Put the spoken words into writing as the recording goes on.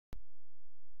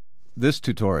This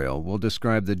tutorial will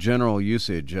describe the general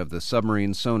usage of the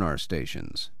submarine sonar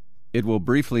stations. It will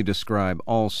briefly describe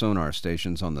all sonar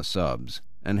stations on the subs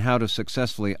and how to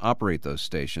successfully operate those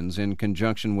stations in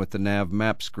conjunction with the nav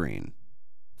map screen.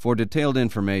 For detailed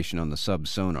information on the sub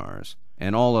sonars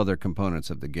and all other components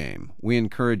of the game, we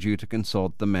encourage you to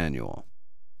consult the manual.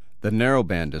 The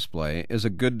narrowband display is a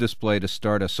good display to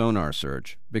start a sonar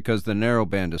search because the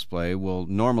narrowband display will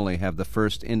normally have the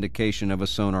first indication of a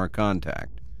sonar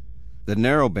contact. The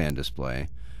narrowband display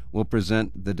will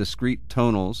present the discrete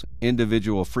tonals,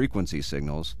 individual frequency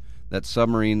signals that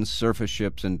submarines, surface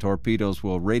ships, and torpedoes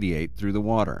will radiate through the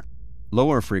water.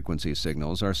 Lower frequency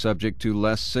signals are subject to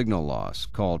less signal loss,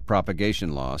 called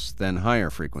propagation loss, than higher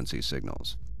frequency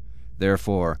signals.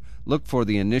 Therefore, look for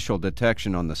the initial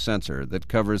detection on the sensor that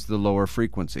covers the lower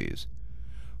frequencies.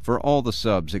 For all the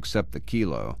subs except the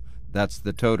Kilo, that's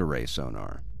the towed array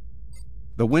sonar.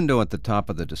 The window at the top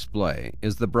of the display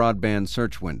is the broadband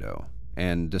search window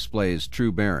and displays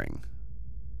true bearing.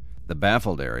 The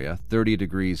baffled area, 30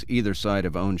 degrees either side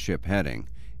of own ship heading,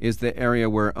 is the area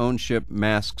where own ship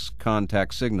masks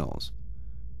contact signals.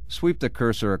 Sweep the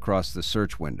cursor across the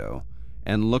search window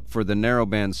and look for the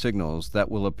narrowband signals that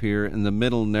will appear in the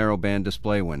middle narrowband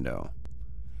display window.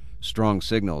 Strong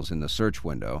signals in the search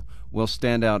window will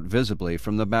stand out visibly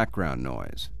from the background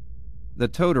noise. The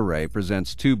towed array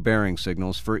presents two bearing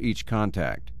signals for each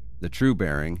contact, the true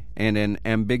bearing and an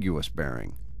ambiguous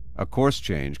bearing. A course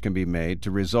change can be made to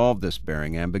resolve this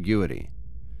bearing ambiguity.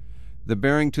 The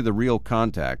bearing to the real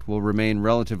contact will remain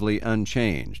relatively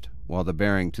unchanged, while the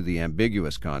bearing to the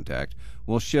ambiguous contact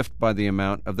will shift by the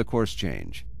amount of the course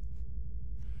change.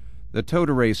 The towed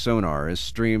array sonar is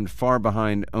streamed far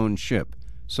behind own ship,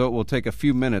 so it will take a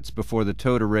few minutes before the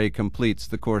towed array completes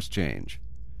the course change.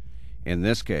 In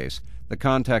this case, the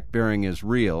contact bearing is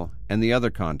real and the other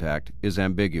contact is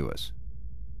ambiguous.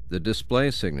 The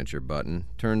Display Signature button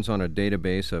turns on a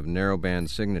database of narrowband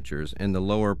signatures in the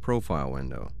lower profile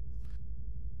window.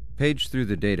 Page through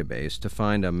the database to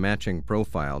find a matching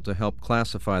profile to help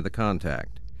classify the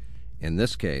contact. In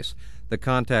this case, the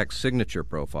contact signature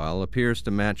profile appears to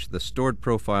match the stored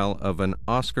profile of an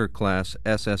Oscar-class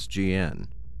SSGN.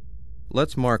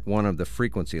 Let's mark one of the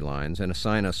frequency lines and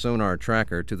assign a sonar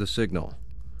tracker to the signal.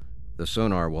 The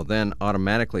sonar will then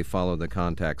automatically follow the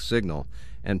contact signal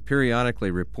and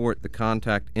periodically report the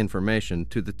contact information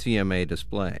to the TMA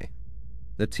display.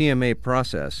 The TMA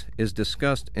process is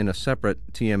discussed in a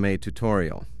separate TMA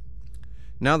tutorial.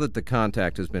 Now that the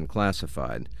contact has been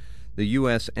classified, the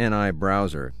USNI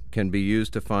browser can be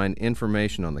used to find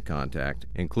information on the contact,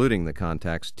 including the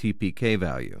contact's TPK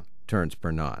value, turns per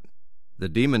knot. The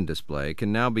daemon display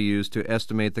can now be used to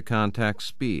estimate the contact's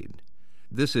speed.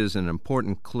 This is an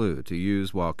important clue to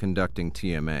use while conducting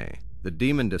TMA. The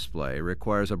daemon display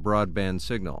requires a broadband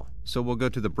signal, so we'll go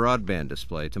to the broadband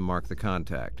display to mark the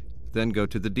contact. Then go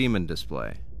to the daemon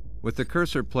display. With the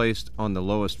cursor placed on the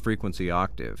lowest frequency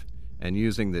octave and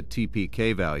using the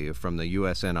TPK value from the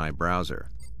USNI browser,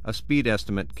 a speed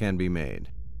estimate can be made.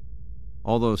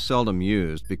 Although seldom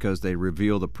used because they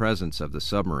reveal the presence of the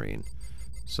submarine,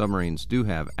 submarines do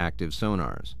have active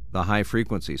sonars. The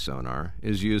high-frequency sonar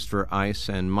is used for ice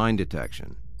and mine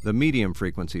detection. The medium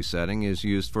frequency setting is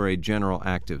used for a general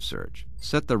active search.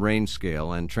 Set the range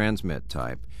scale and transmit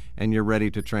type, and you're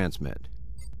ready to transmit.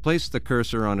 Place the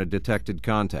cursor on a detected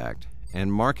contact,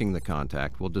 and marking the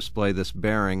contact will display this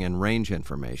bearing and range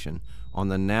information on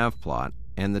the nav plot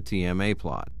and the TMA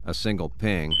plot. A single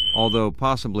ping, although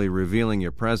possibly revealing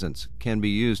your presence, can be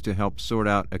used to help sort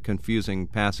out a confusing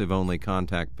passive-only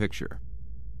contact picture.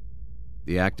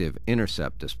 The active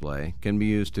intercept display can be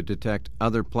used to detect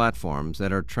other platforms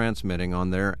that are transmitting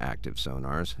on their active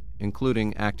sonars,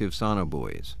 including active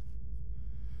sonobuoys.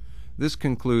 This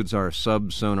concludes our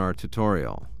sub-sonar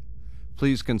tutorial.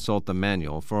 Please consult the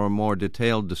manual for a more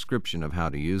detailed description of how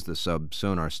to use the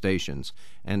sub-sonar stations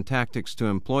and tactics to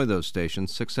employ those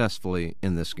stations successfully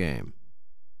in this game.